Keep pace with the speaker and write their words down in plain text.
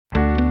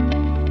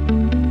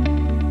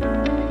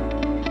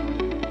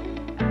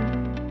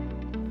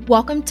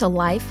Welcome to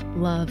Life,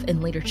 Love,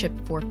 and Leadership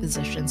for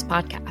Physicians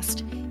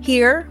podcast.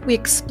 Here, we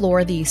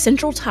explore the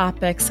central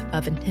topics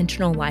of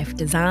intentional life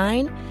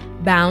design,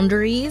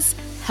 boundaries,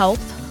 health,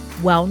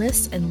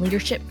 wellness, and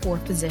leadership for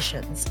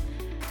physicians.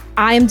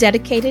 I am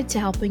dedicated to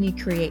helping you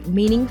create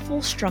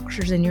meaningful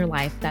structures in your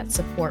life that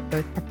support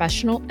both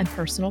professional and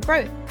personal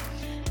growth.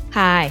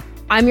 Hi,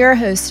 I'm your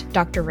host,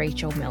 Dr.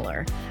 Rachel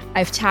Miller.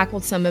 I've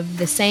tackled some of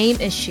the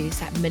same issues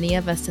that many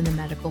of us in the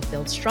medical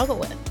field struggle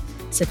with,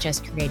 such as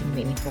creating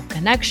meaningful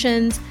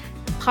connections,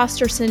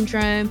 imposter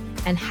syndrome,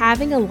 and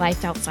having a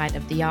life outside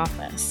of the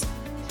office.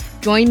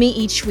 Join me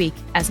each week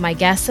as my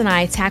guests and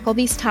I tackle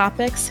these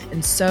topics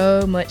and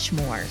so much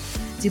more,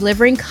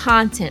 delivering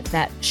content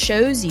that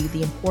shows you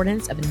the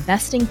importance of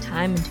investing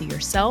time into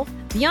yourself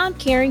beyond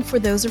caring for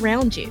those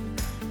around you.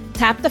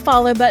 Tap the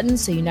follow button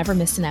so you never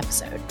miss an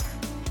episode.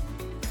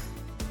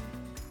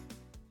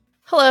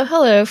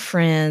 Hello,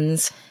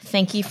 friends.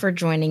 Thank you for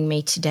joining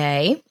me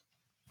today.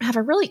 I have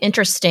a really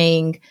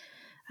interesting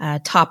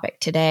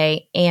topic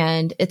today,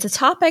 and it's a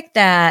topic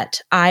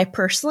that I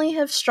personally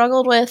have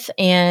struggled with,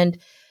 and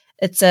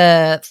it's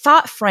a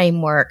thought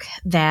framework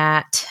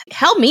that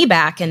held me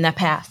back in the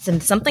past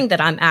and something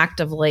that I'm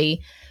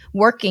actively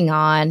working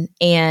on.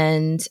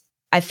 And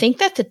I think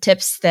that the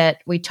tips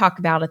that we talk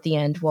about at the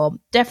end will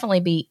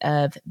definitely be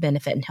of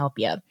benefit and help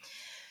you.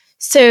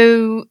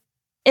 So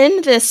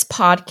in this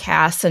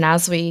podcast, and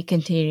as we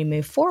continue to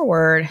move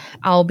forward,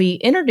 I'll be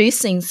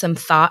introducing some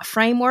thought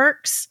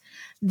frameworks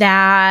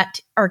that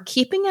are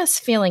keeping us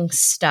feeling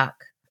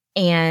stuck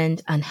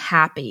and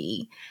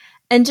unhappy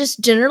and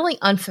just generally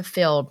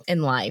unfulfilled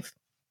in life.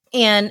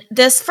 And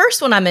this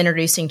first one I'm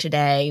introducing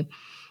today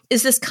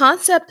is this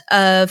concept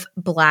of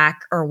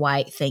black or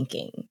white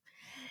thinking.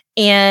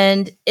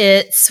 And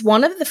it's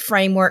one of the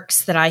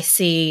frameworks that I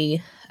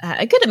see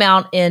a good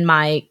amount in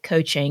my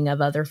coaching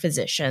of other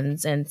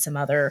physicians and some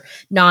other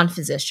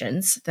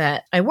non-physicians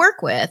that I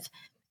work with.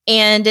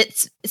 And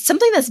it's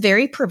something that's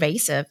very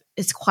pervasive.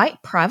 It's quite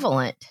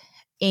prevalent.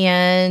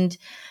 And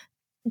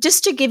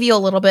just to give you a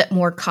little bit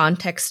more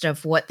context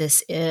of what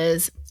this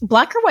is,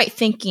 black or white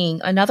thinking,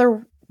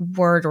 another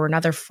word or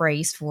another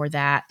phrase for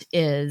that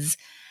is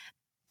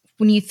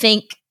when you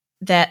think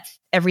that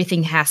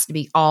everything has to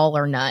be all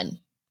or none.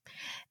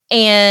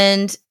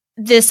 And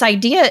this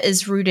idea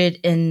is rooted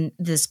in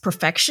this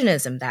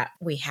perfectionism that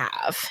we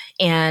have.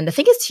 And I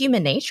think it's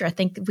human nature. I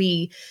think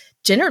we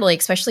generally,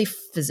 especially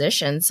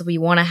physicians, we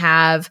want to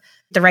have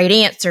the right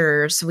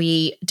answers.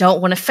 We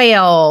don't want to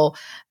fail.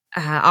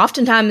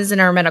 Oftentimes in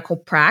our medical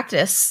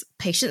practice,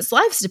 patients'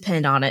 lives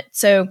depend on it.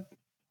 So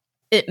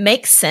it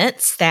makes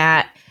sense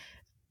that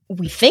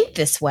we think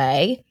this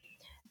way,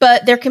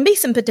 but there can be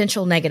some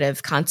potential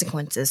negative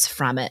consequences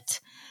from it.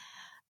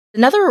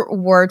 Another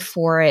word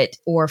for it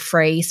or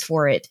phrase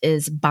for it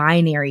is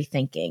binary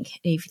thinking.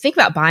 If you think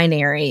about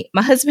binary,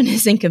 my husband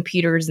is in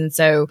computers, and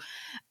so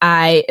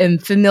I am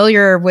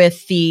familiar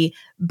with the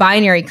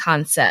binary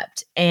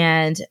concept.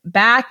 And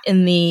back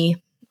in the,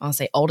 I'll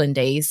say olden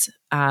days,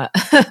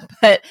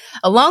 but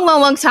a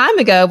long time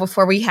ago,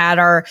 before we had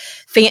our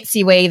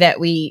fancy way that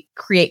we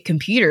create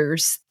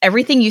computers,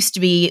 everything used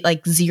to be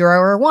like 0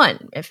 or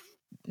 1. If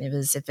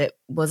it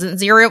wasn't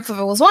 0, if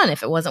it was 1.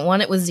 If it wasn't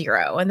 1, it was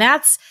 0. And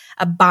that's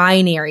a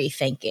binary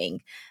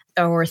thinking,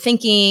 or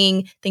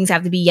thinking things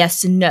have to be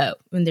yes and no,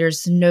 and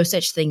there's no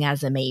such thing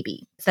as a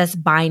maybe. That's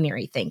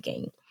binary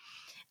thinking.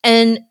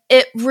 And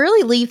it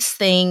really leaves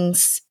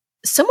things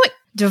somewhat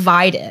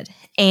divided,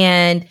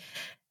 and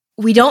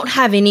we don't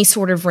have any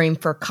sort of room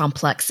for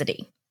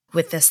complexity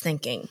with this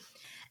thinking.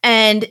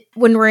 And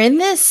when we're in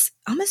this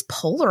almost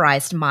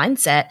polarized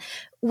mindset,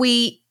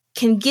 we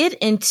can get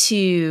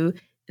into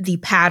the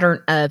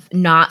pattern of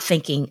not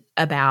thinking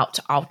about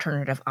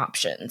alternative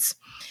options.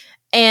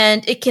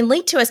 And it can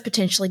lead to us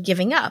potentially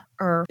giving up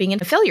or being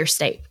in a failure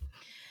state.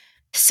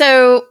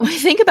 So when I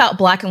think about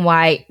black and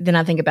white, then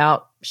I think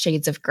about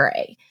shades of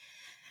gray.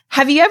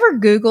 Have you ever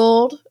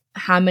Googled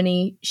how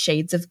many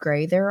shades of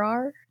gray there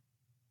are?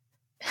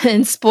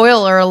 And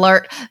spoiler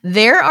alert,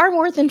 there are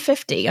more than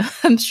 50.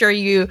 I'm sure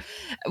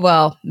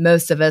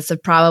most of us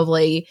have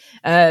probably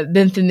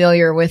been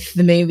familiar with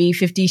the movie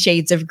 50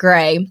 Shades of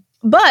Grey.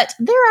 But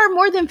there are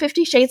more than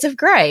 50 shades of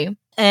gray.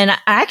 And I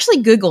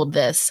actually Googled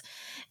this,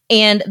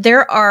 and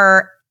there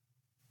are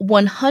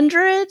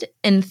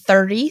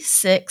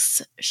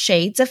 136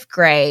 shades of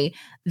gray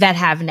that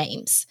have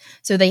names.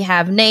 So they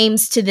have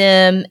names to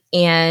them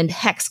and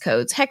hex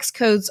codes. Hex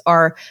codes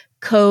are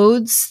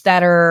codes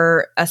that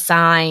are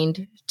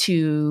assigned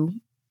to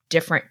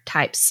different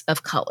types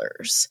of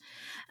colors.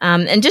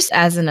 And just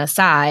as an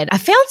aside, I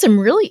found some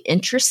really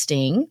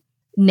interesting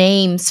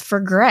names for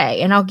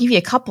gray, and I'll give you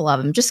a couple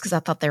of them just because I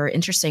thought they were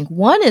interesting.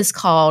 One is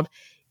called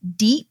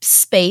Deep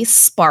Space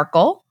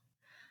Sparkle.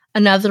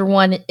 Another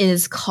one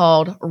is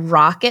called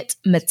Rocket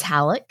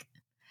Metallic.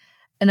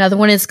 Another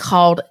one is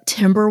called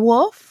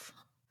Timberwolf.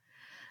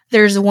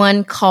 There's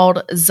one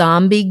called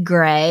Zombie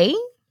Gray.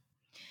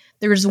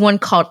 There's one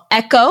called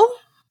Echo.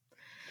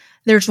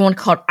 There's one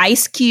called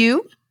Ice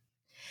Cube.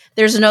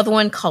 There's another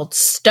one called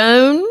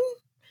Stone.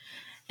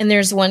 and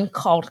there's one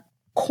called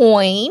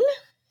coin,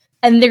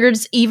 and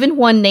there's even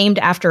one named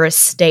after a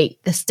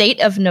state. The state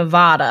of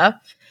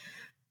Nevada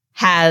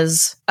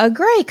has a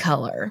gray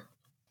color.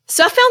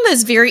 So I found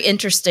this very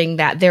interesting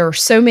that there are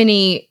so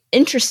many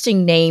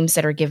interesting names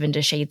that are given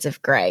to shades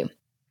of gray.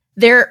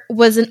 There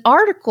was an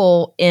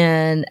article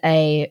in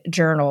a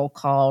journal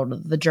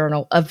called the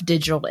Journal of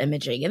Digital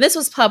Imaging, and this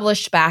was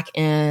published back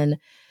in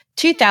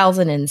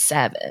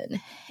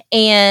 2007.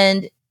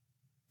 And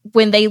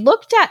when they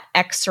looked at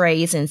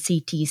x-rays and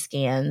CT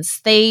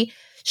scans, they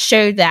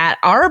showed that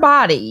our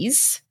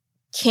bodies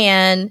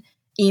can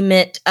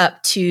emit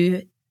up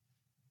to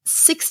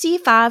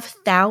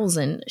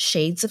 65,000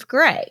 shades of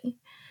gray.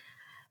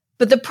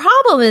 But the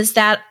problem is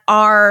that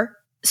our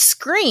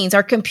screens,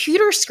 our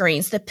computer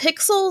screens, the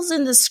pixels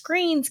in the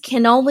screens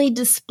can only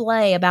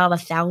display about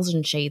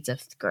 1,000 shades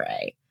of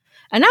gray.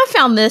 And I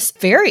found this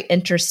very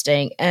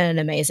interesting and an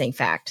amazing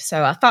fact.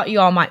 So I thought you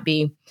all might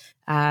be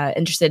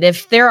interested.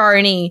 If there are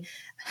any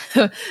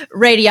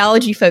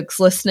radiology folks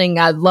listening,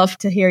 I'd love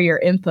to hear your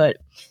input.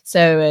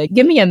 So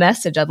give me a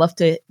message. I'd love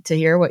to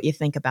hear what you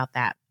think about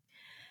that.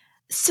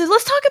 So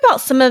let's talk about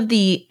some of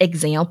the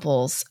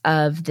examples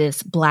of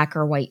this black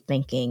or white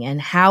thinking and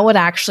how it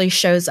actually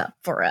shows up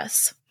for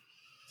us.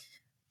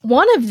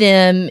 One of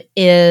them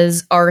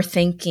is our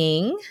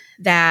thinking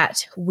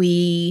that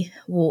we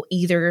will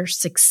either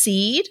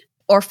succeed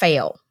or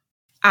fail.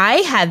 I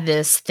had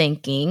this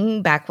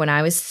thinking back when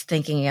I was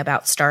thinking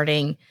about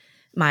starting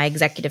my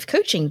executive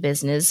coaching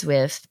business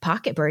with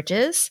Pocket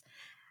Bridges.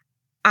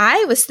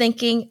 I was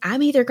thinking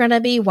I'm either going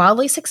to be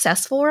wildly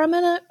successful or I'm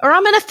going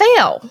to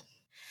fail.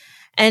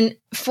 And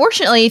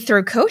fortunately,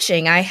 through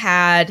coaching, I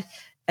had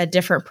a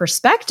different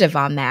perspective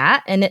on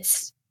that. And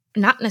it's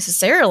not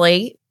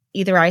necessarily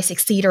either I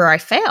succeed or I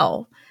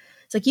fail.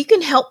 It's like you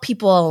can help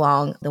people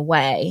along the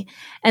way.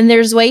 And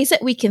there's ways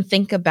that we can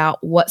think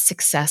about what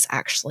success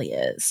actually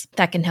is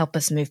that can help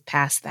us move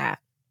past that.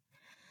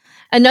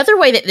 Another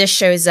way that this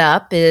shows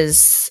up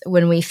is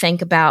when we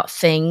think about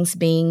things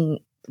being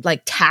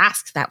like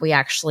tasks that we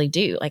actually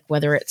do, like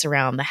whether it's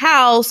around the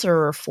house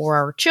or for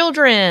our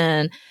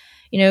children.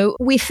 You know,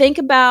 we think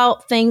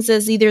about things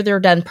as either they're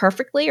done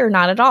perfectly or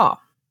not at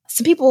all.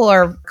 Some people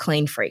are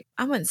clean freak.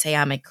 I wouldn't say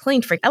I'm a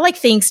clean freak. I like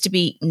things to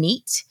be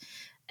neat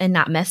and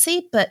not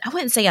messy, but I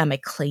wouldn't say I'm a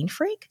clean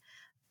freak.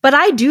 But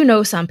I do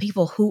know some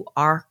people who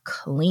are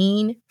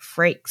clean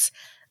freaks.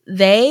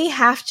 They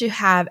have to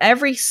have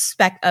every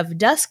speck of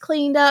dust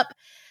cleaned up.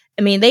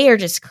 I mean, they are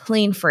just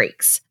clean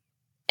freaks.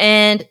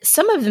 And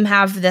some of them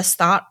have this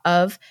thought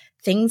of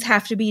things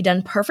have to be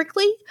done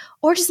perfectly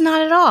or just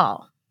not at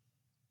all.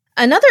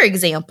 Another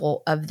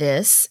example of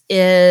this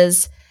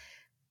is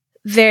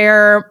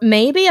there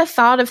may be a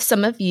thought of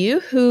some of you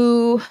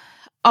who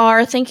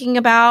are thinking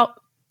about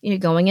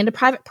going into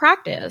private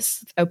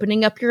practice,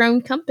 opening up your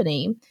own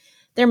company.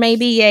 There may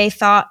be a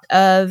thought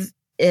of,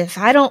 if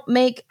I don't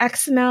make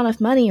X amount of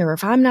money or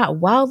if I'm not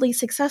wildly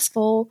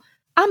successful,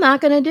 I'm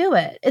not going to do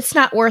it. It's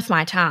not worth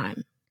my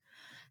time.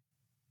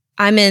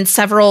 I'm in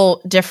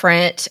several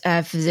different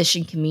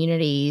physician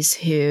communities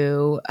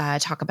who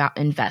talk about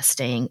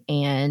investing,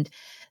 and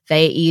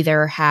they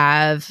either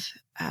have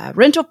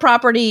rental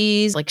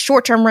properties, like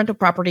short-term rental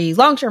properties,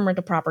 long-term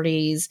rental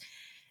properties.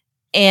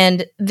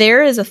 And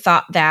there is a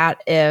thought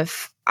that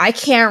if I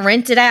can't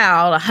rent it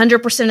out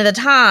 100% of the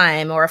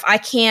time, or if I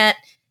can't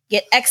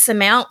get X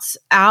amounts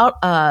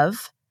out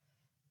of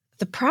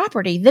the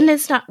property, then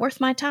it's not worth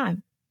my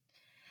time.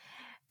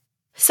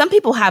 Some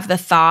people have the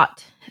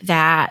thought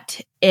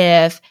that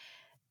if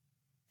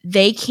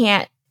they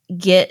can't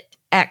get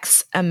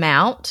X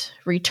amount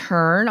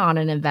return on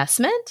an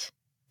investment,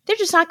 they're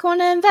just not going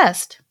to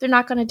invest. They're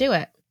not going to do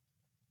it.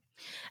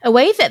 A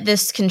way that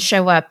this can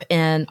show up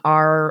in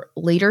our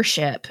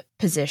leadership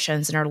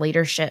positions and our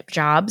leadership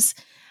jobs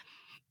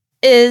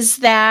is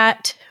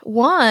that,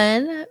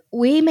 one,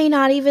 we may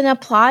not even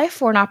apply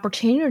for an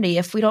opportunity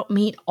if we don't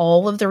meet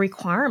all of the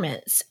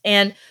requirements.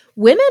 And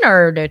women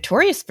are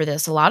notorious for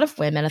this. A lot of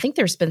women, I think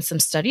there's been some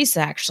studies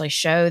that actually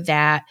show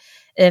that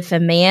if a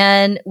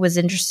man was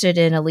interested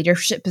in a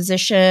leadership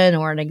position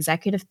or an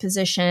executive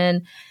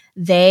position,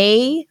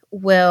 they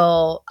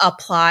will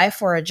apply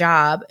for a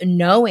job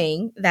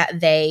knowing that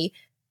they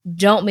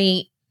don't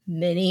meet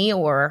many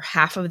or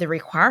half of the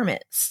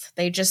requirements.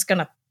 They're just going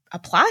to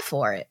apply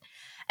for it.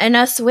 And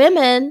us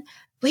women,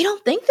 we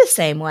don't think the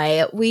same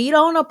way. We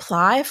don't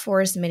apply for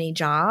as many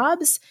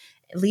jobs,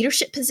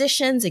 leadership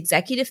positions,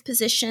 executive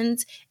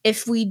positions,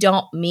 if we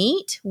don't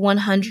meet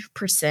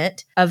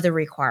 100% of the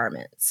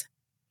requirements.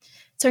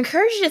 So I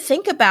encourage you to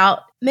think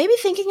about maybe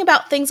thinking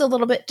about things a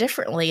little bit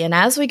differently. And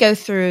as we go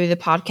through the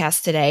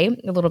podcast today,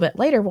 a little bit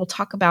later, we'll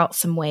talk about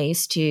some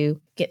ways to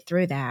get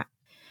through that.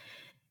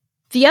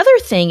 The other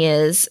thing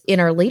is, in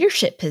our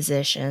leadership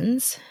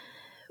positions,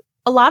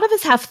 a lot of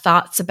us have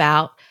thoughts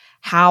about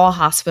how a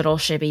hospital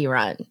should be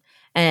run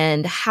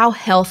and how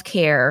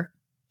healthcare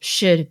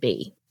should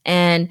be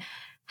and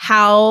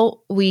how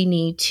we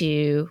need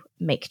to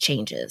make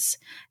changes.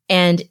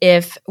 And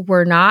if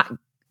we're not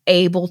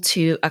able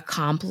to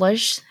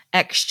accomplish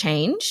X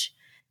change,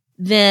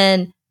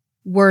 then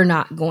we're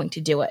not going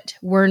to do it.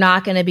 We're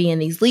not going to be in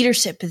these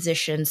leadership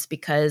positions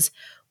because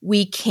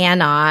we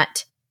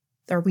cannot,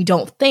 or we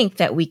don't think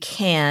that we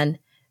can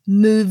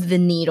move the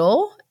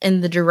needle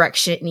in the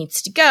direction it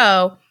needs to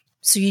go.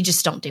 So you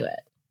just don't do it.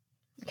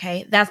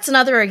 Okay. That's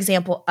another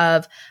example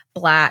of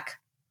black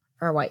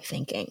or white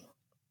thinking.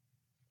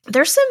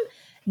 There's some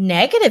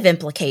negative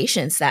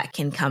implications that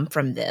can come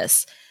from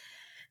this.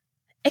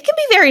 It can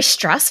be very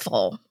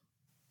stressful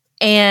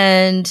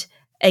and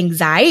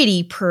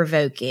anxiety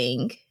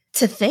provoking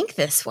to think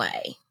this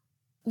way.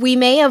 We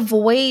may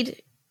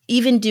avoid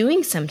even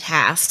doing some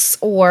tasks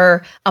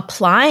or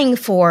applying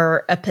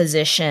for a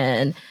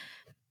position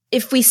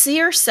if we see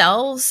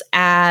ourselves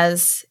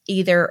as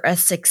either a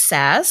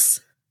success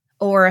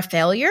or a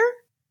failure.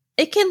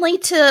 It can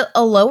lead to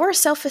a lower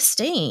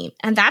self-esteem,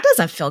 and that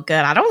doesn't feel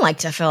good. I don't like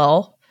to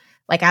feel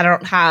like I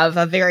don't have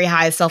a very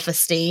high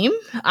self-esteem.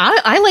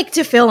 I like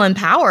to feel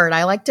empowered.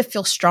 I like to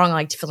feel strong. I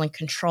like to feel in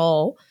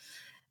control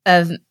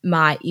of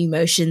my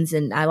emotions,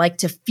 and I like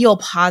to feel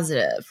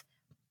positive.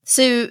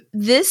 So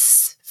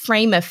this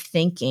frame of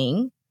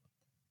thinking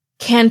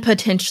can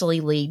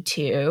potentially lead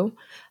to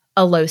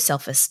a low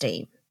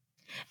self-esteem.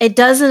 It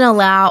doesn't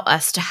allow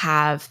us to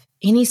have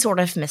any sort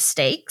of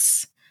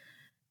mistakes.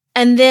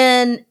 And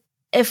then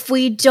if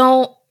we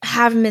don't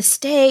have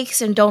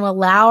mistakes and don't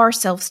allow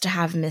ourselves to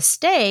have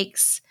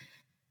mistakes,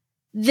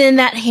 then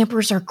that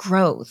hampers our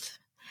growth.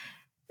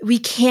 We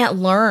can't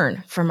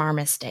learn from our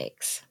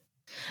mistakes.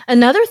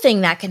 Another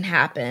thing that can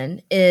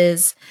happen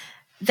is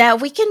that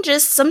we can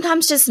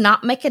sometimes just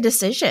not make a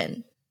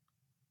decision.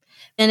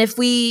 And if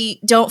we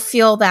don't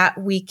feel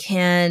that we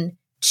can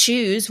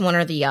choose one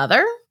or the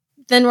other,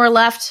 then we're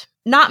left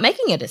not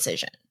making a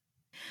decision.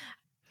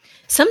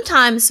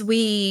 Sometimes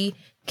we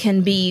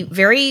can be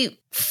very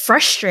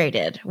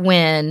frustrated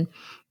when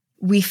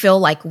we feel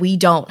like we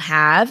don't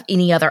have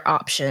any other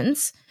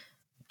options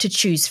to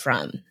choose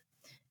from.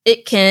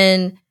 It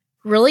can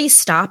really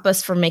stop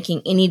us from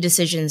making any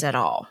decisions at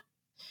all.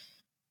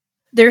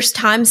 There's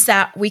times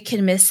that we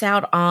can miss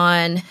out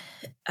on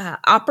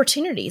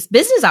opportunities,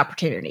 business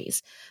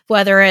opportunities,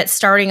 whether it's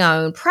starting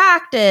our own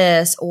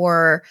practice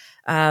or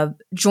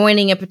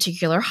joining a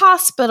particular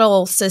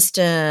hospital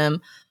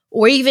system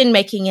or even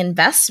making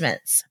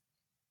investments.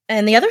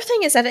 And the other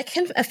thing is that it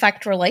can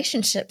affect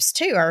relationships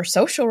too, our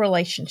social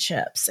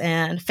relationships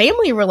and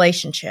family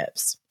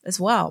relationships as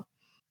well.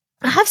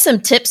 I have some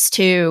tips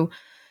to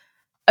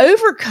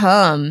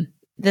overcome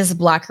this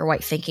black or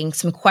white thinking,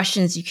 some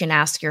questions you can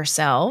ask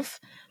yourself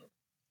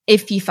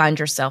if you find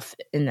yourself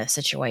in this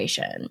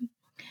situation.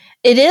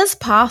 It is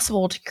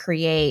possible to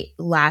create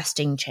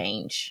lasting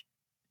change.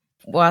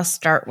 Well, I'll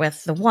start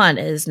with the one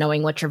is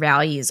knowing what your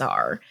values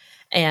are.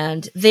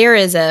 And there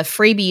is a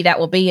freebie that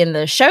will be in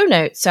the show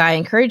notes. So I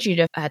encourage you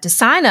to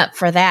sign up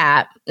for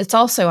that. It's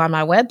also on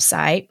my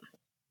website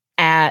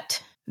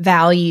at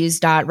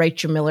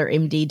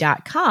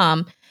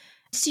values.rachelmillermd.com.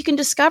 So you can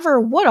discover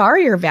what are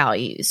your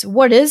values?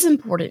 What is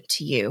important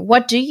to you?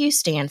 What do you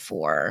stand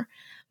for?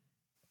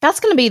 That's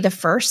going to be the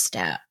first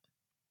step.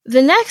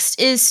 The next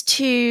is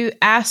to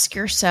ask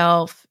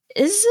yourself,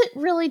 is it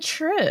really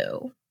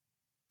true?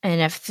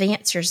 And if the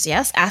answer is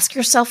yes, ask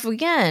yourself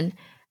again,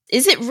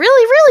 is it really,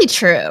 really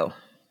true?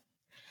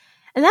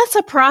 And that's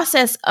a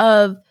process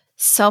of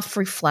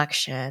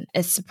self-reflection.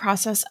 It's a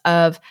process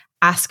of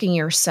asking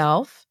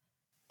yourself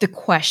the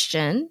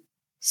question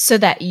so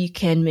that you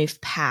can move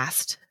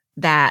past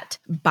that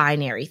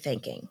binary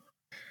thinking.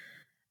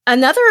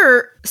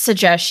 Another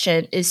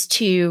suggestion is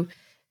to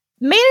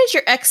manage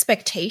your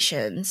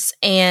expectations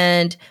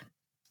and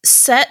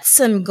set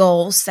some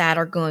goals that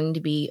are going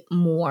to be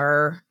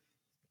more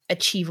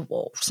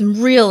achievable,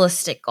 some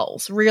realistic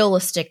goals,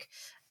 realistic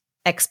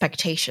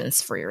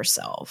expectations for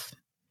yourself.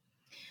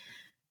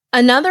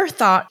 Another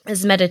thought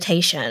is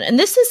meditation. And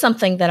this is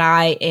something that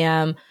I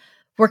am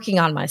working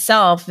on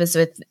myself, is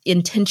with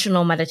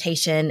intentional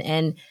meditation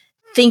and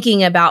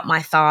thinking about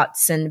my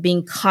thoughts and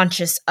being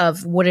conscious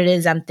of what it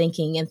is I'm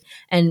thinking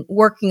and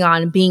working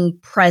on being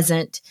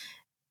present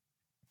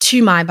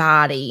to my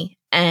body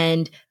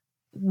and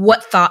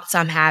what thoughts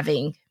I'm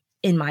having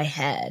in my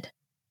head.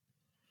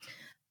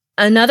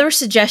 Another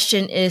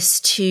suggestion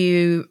is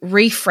to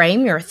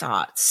reframe your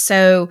thoughts.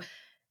 So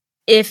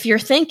if you're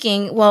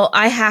thinking, well,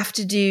 I have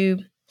to do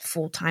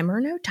full-time or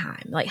no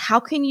time, like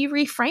how can you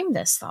reframe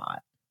this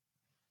thought?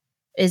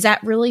 Is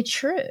that really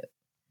true?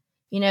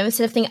 You know,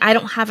 instead of thinking, I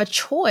don't have a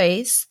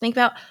choice, think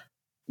about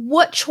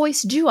what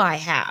choice do I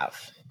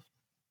have?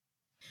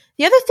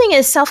 The other thing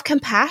is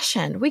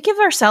self-compassion. We give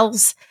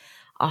ourselves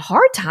a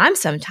hard time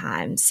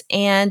sometimes,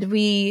 and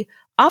we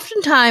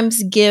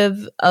oftentimes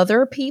give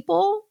other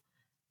people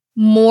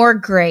more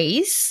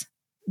grace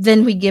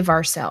than we give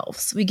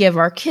ourselves. We give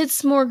our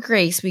kids more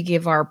grace. We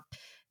give our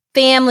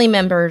family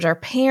members, our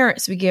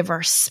parents, we give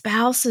our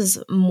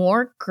spouses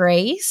more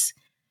grace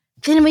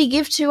than we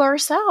give to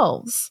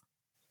ourselves.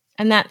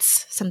 And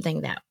that's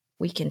something that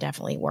we can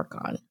definitely work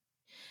on.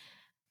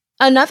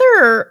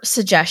 Another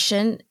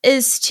suggestion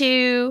is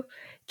to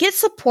get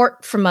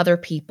support from other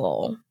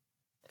people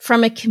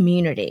from a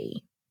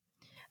community,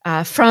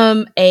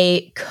 from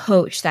a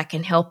coach that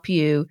can help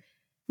you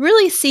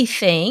really see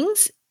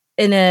things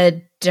in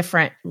a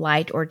different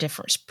light or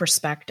different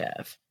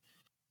perspective.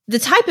 The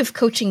type of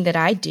coaching that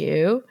I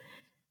do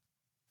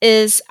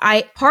is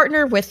I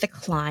partner with the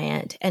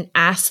client and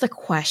ask the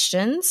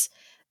questions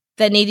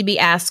that need to be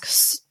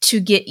asked to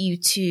get you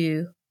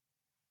to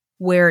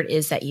where it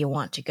is that you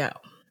want to go.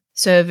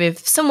 So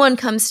if someone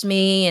comes to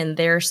me and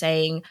they're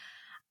saying,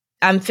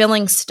 I'm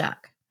feeling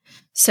stuck.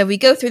 So we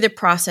go through the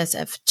process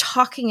of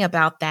talking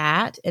about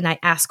that, and I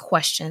ask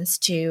questions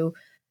to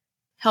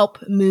help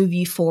move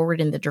you forward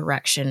in the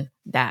direction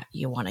that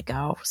you want to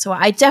go. So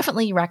I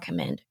definitely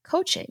recommend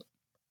coaching.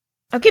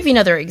 I'll give you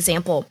another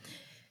example.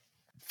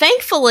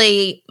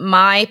 Thankfully,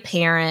 my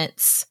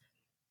parents,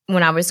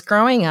 when I was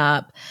growing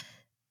up,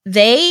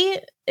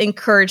 they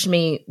encouraged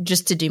me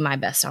just to do my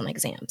best on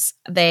exams.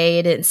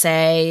 They didn't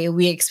say,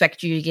 we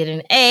expect you to get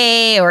an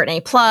A or an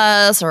A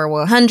plus or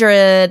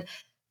 100.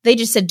 They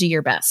just said, do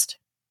your best.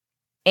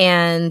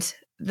 And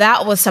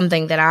that was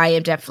something that I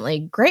am definitely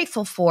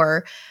grateful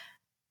for.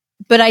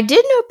 But I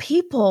did know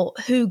people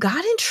who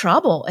got in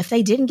trouble if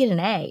they didn't get an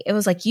A. It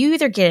was like, you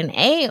either get an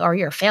A or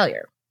you're a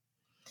failure.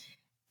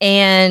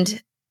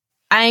 And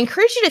I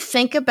encourage you to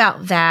think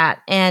about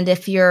that. And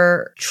if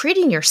you're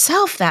treating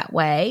yourself that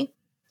way,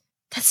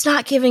 that's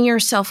not giving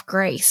yourself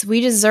grace.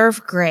 We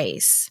deserve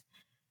grace.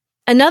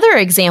 Another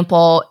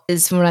example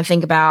is when I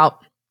think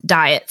about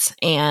diets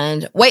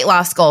and weight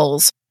loss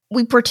goals.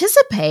 We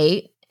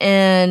participate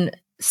in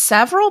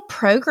several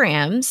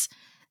programs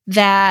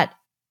that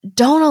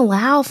don't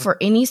allow for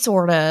any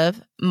sort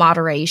of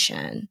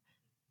moderation.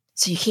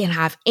 So you can't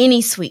have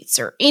any sweets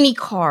or any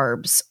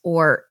carbs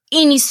or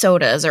any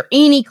sodas or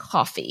any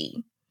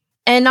coffee.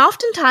 And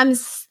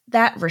oftentimes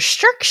that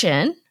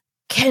restriction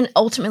can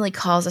ultimately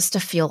cause us to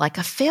feel like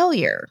a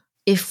failure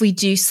if we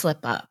do slip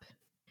up.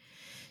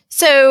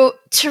 So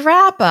to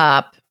wrap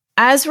up,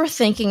 as we're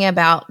thinking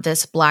about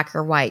this black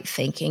or white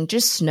thinking,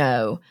 just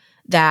know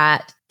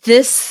that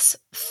this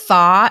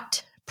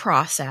thought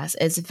process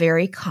is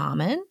very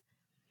common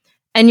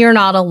and you're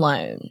not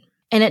alone.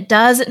 And it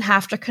doesn't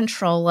have to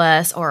control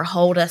us or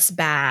hold us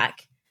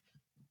back.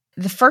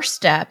 The first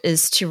step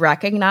is to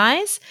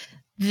recognize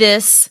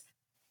this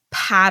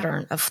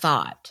pattern of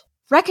thought.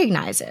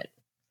 Recognize it.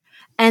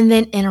 And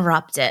then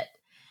interrupt it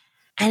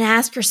and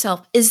ask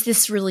yourself, is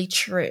this really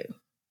true?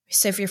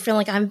 So if you're feeling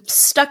like I'm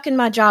stuck in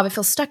my job, I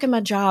feel stuck in my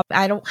job,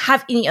 I don't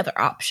have any other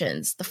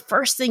options. The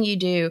first thing you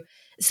do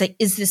is say,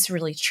 is this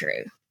really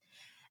true?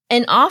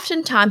 And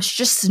oftentimes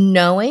just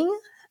knowing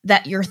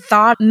that your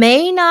thought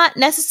may not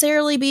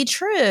necessarily be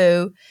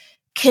true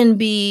can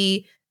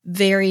be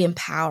very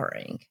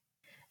empowering.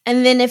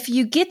 And then if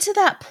you get to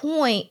that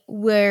point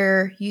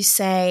where you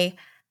say,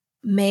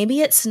 maybe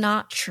it's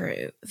not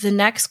true, the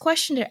next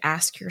question to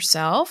ask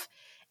yourself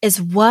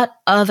is, what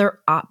other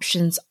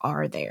options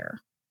are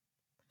there?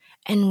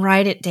 And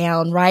write it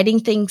down.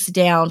 Writing things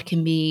down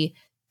can be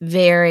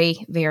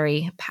very,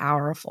 very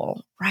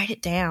powerful. Write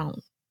it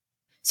down.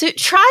 So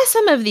try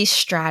some of these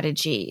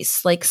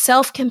strategies like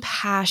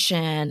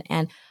self-compassion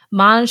and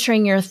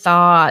monitoring your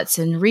thoughts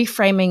and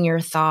reframing your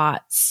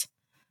thoughts,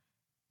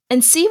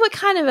 and see what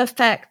kind of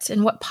effect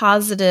and what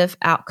positive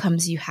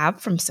outcomes you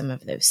have from some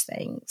of those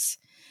things.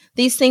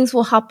 These things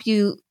will help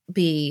you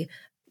be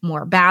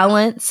more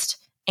balanced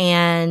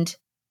and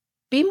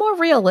be more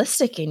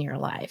realistic in your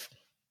life.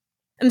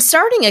 I'm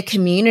starting a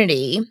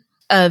community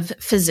of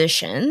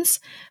physicians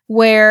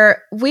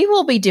where we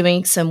will be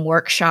doing some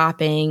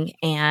workshopping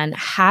and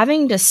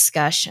having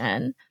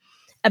discussion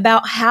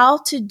about how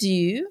to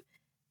do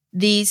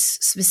these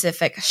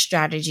specific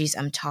strategies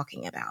I'm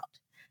talking about.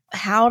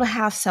 How to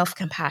have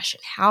self-compassion,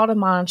 how to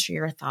monitor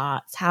your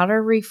thoughts, how to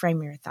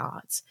reframe your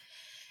thoughts.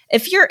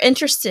 If you're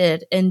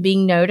interested in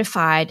being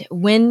notified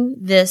when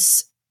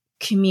this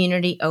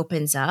community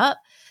opens up,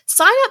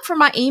 sign up for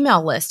my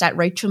email list at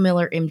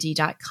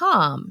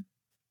rachelmillermd.com.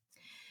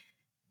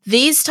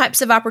 These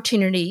types of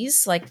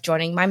opportunities, like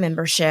joining my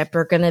membership,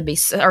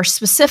 are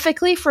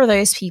specifically for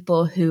those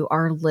people who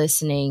are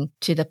listening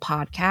to the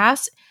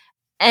podcast,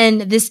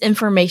 and this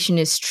information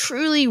is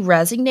truly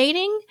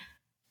resonating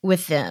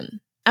with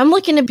them. I'm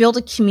looking to build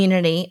a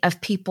community of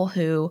people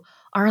who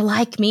are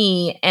like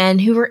me and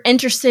who are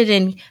interested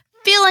in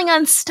feeling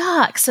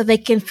unstuck so they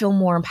can feel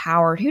more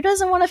empowered. Who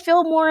doesn't want to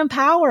feel more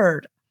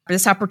empowered?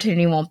 This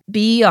opportunity won't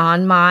be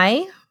on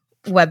my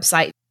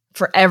website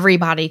for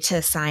everybody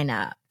to sign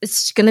up.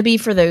 It's going to be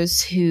for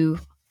those who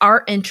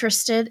are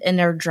interested and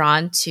are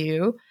drawn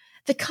to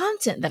the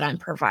content that I'm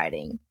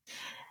providing.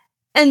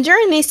 And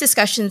during these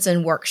discussions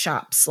and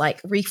workshops,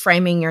 like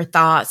reframing your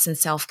thoughts and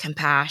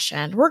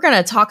self-compassion, we're going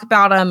to talk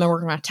about them and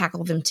we're going to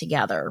tackle them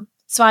together.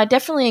 So I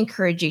definitely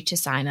encourage you to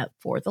sign up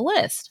for the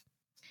list.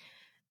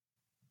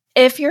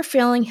 If you're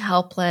feeling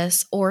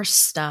helpless or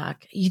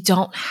stuck, you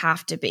don't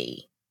have to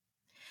be.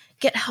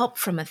 Get help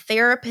from a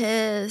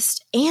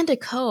therapist and a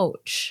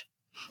coach.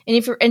 And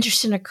if you're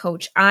interested in a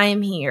coach, I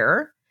am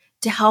here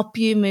to help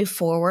you move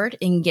forward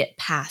and get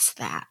past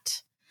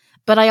that.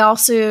 But I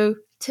also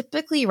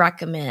typically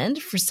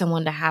recommend for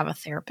someone to have a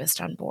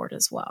therapist on board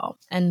as well,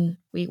 and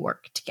we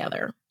work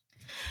together.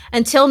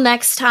 Until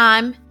next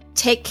time,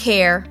 take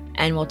care,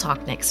 and we'll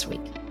talk next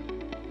week.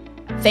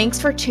 Thanks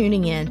for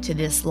tuning in to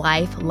this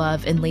Life,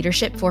 Love, and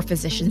Leadership for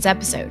Physicians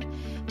episode.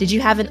 Did you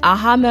have an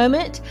aha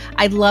moment?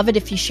 I'd love it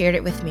if you shared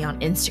it with me on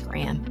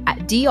Instagram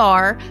at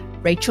Dr.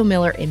 Rachel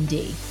Miller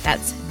MD.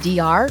 That's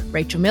Dr.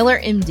 Rachel Miller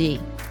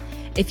MD.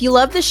 If you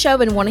love the show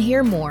and want to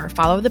hear more,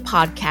 follow the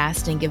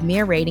podcast and give me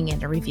a rating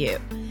and a review.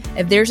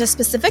 If there's a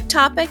specific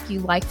topic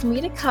you'd like for me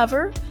to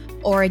cover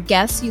or a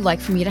guest you'd like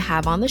for me to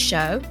have on the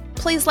show,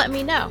 please let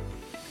me know.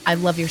 I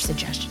love your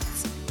suggestions.